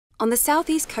On the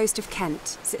southeast coast of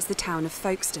Kent sits the town of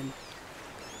Folkestone.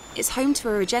 It's home to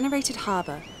a regenerated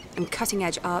harbour and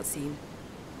cutting-edge art scene.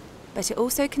 But it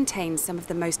also contains some of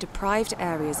the most deprived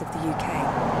areas of the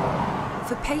UK.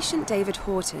 For patient David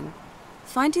Horton,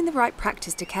 finding the right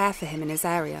practice to care for him in his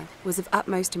area was of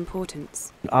utmost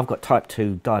importance. I've got type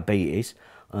 2 diabetes.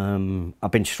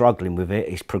 I've been struggling with it.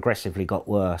 It's progressively got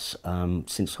worse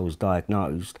since I was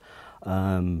diagnosed.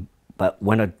 But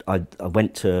when I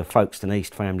went to Folkestone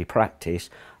East Family Practice,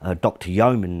 Dr.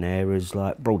 Yeoman there has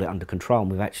brought it under control,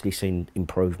 and we've actually seen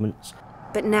improvements.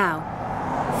 But now,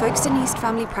 Folkestone East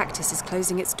Family Practice is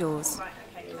closing its doors.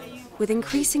 With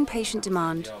increasing patient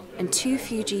demand and too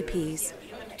few GPs,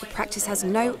 the practice has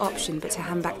no option but to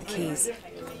hand back the keys.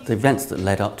 The events that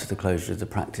led up to the closure of the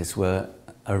practice were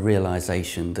a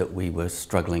realisation that we were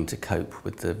struggling to cope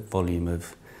with the volume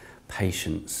of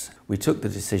patients. We took the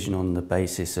decision on the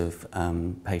basis of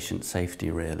patient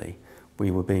safety, really.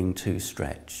 We were being too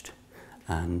stretched,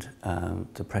 and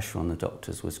the pressure on the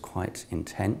doctors was quite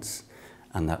intense,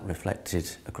 and that reflected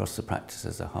across the practice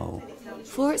as a whole.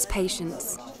 For its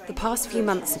patients, the past few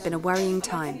months have been a worrying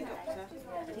time.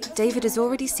 David has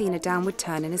already seen a downward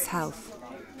turn in his health.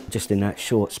 Just in that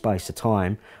short space of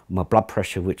time, my blood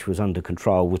pressure, which was under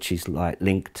control, which is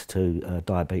linked to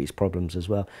diabetes problems as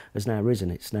well, has now risen.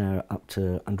 It's now up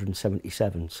to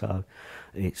 177. So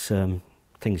it's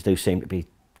things do seem to be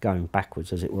going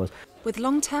backwards as it was. With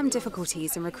long-term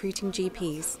difficulties in recruiting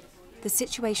GPs, the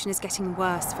situation is getting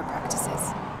worse for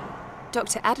practices.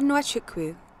 Dr. Adenoi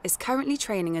Chukwu is currently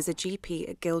training as a GP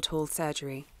at Guildhall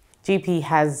Surgery. GP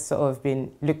has sort of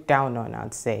been looked down on,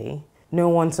 I'd say. No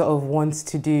one sort of wants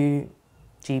to do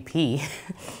GP.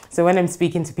 So when I'm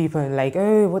speaking to people like,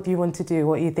 oh, what do you want to do?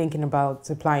 What are you thinking about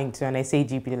applying to? And I say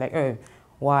GP, they're like, oh,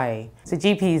 why? So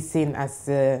GP is seen as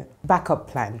the backup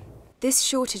plan. This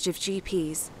shortage of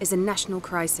GPs is a national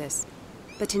crisis,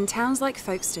 but in towns like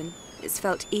Folkestone, it's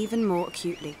felt even more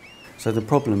acutely. So the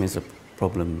problem is a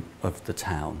problem of the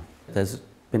town. There's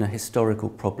been a historical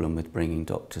problem with bringing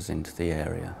doctors into the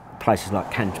area. Places like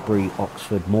Canterbury,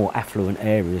 Oxford, more affluent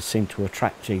areas seem to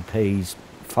attract GPs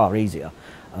far easier.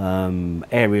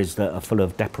 Areas that are full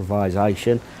of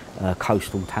deprivisation,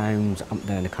 coastal towns up and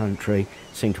down the country,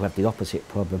 seem to have the opposite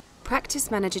problem.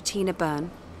 Practice manager Tina Byrne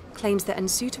claims that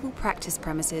unsuitable practice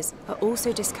premises are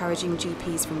also discouraging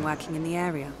GPs from working in the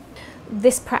area.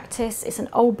 This practice is an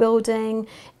old building,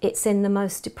 it's in the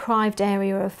most deprived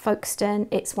area of Folkestone,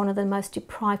 it's one of the most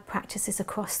deprived practices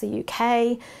across the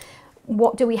UK.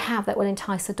 What do we have that will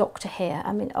entice a doctor here?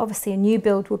 I mean, obviously a new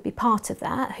build would be part of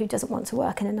that. Who doesn't want to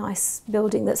work in a nice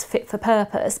building that's fit for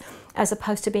purpose, as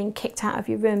opposed to being kicked out of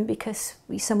your room because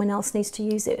someone else needs to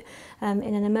use it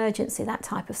in an emergency, that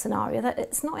type of scenario.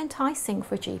 It's not enticing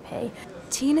for a GP.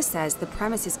 Tina says the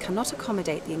premises cannot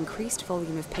accommodate the increased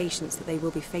volume of patients that they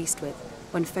will be faced with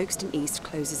when Folkestone East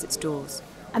closes its doors.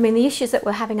 I mean, the issues that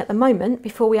we're having at the moment,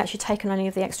 before we actually take on any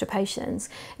of the extra patients,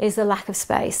 is the lack of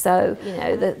space. So, you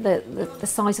know, the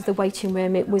size of the waiting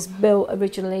room, it was built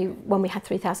originally when we had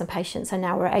 3,000 patients, and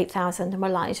now we're at 8,000, and we're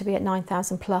likely to be at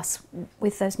 9,000 plus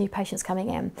with those new patients coming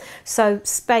in. So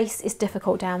space is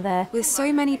difficult down there. With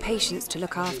so many patients to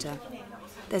look after,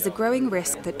 there's a growing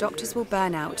risk that doctors will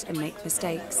burn out and make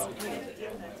mistakes.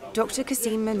 Dr.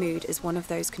 Kasim Mahmood is one of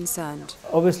those concerned.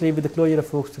 Obviously, with the closure of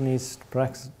Folkestone East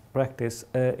practice,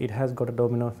 it has got a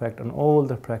domino effect on all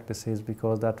the practices,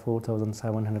 because that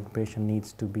 4,700 patient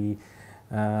needs to be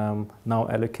now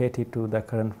allocated to the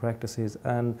current practices,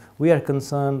 and we are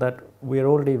concerned that we are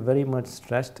already very much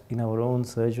stressed in our own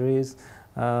surgeries,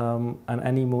 and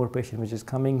any more patient which is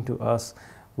coming to us,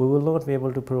 we will not be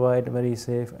able to provide very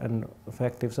safe and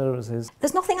effective services.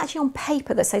 There's nothing actually on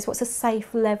paper that says what's a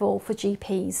safe level for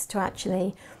GPs to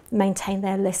actually maintain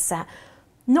their lists at.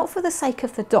 Not for the sake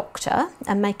of the doctor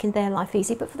and making their life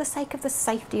easy, but for the sake of the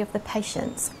safety of the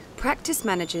patients. Practice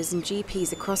managers and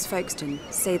GPs across Folkestone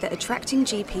say that attracting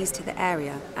GPs to the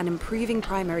area and improving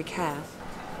primary care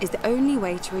is the only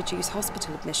way to reduce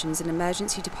hospital admissions and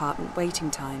emergency department waiting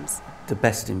times. The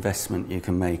best investment you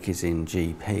can make is in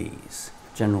GPs.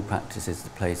 General practice is the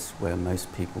place where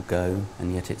most people go,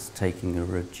 and yet it's taking a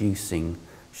reducing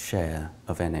share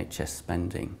of NHS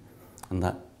spending, and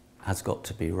that has got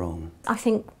to be wrong. I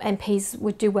think MPs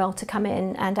would do well to come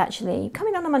in and actually come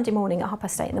in on a Monday morning at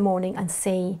 8:30 in the morning and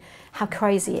see how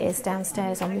crazy it is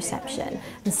downstairs on reception,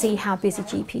 and see how busy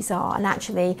GPs are, and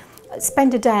actually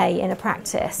spend a day in a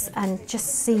practice and just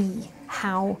see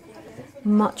how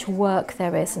much work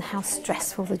there is and how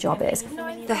stressful the job is.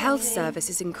 The health service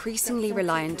is increasingly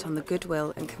reliant on the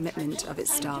goodwill and commitment of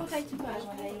its staff.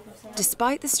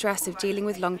 Despite the stress of dealing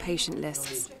with long patient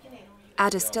lists,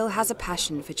 Ada still has a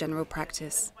passion for general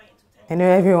practice. I know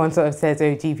everyone sort of says,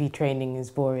 oh, GP training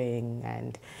is boring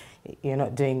and you're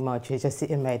not doing much, you're just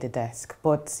sitting by the desk.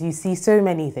 But you see so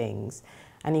many things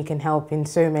and you can help in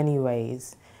so many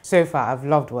ways. So far, I've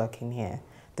loved working here.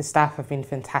 The staff have been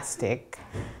fantastic,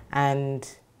 and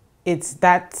it's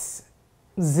that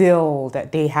zeal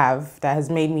that they have that has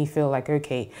made me feel like,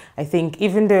 okay, I think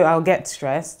even though I'll get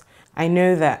stressed, I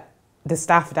know that the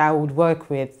staff that I would work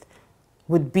with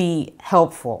would be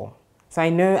helpful. So I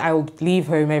know I would leave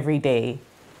home every day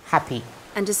happy.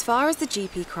 And as far as the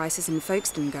GP crisis in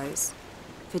Folkestone goes,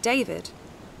 for David,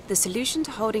 the solution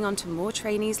to holding on to more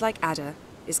trainees like Ada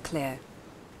is clear.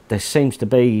 There seems to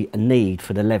be a need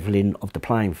for the levelling of the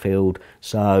playing field,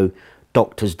 so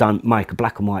doctors don't make a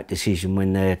black and white decision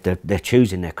when they're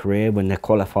choosing their career, when they're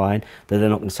qualifying, that they're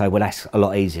not going to say, well, that's a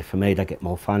lot easier for me, they get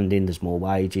more funding, there's more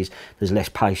wages, there's less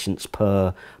patients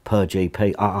per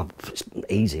GP. It's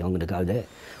easy, I'm going to go there.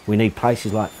 We need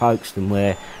places like Folkestone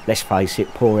where, let's face it,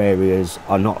 poor areas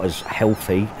are not as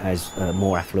healthy as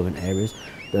more affluent areas.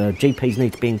 The GPs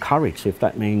need to be encouraged, so if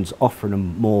that means offering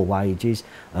them more wages,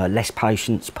 less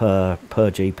patients per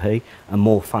GP and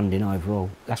more funding overall,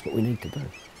 that's what we need to do.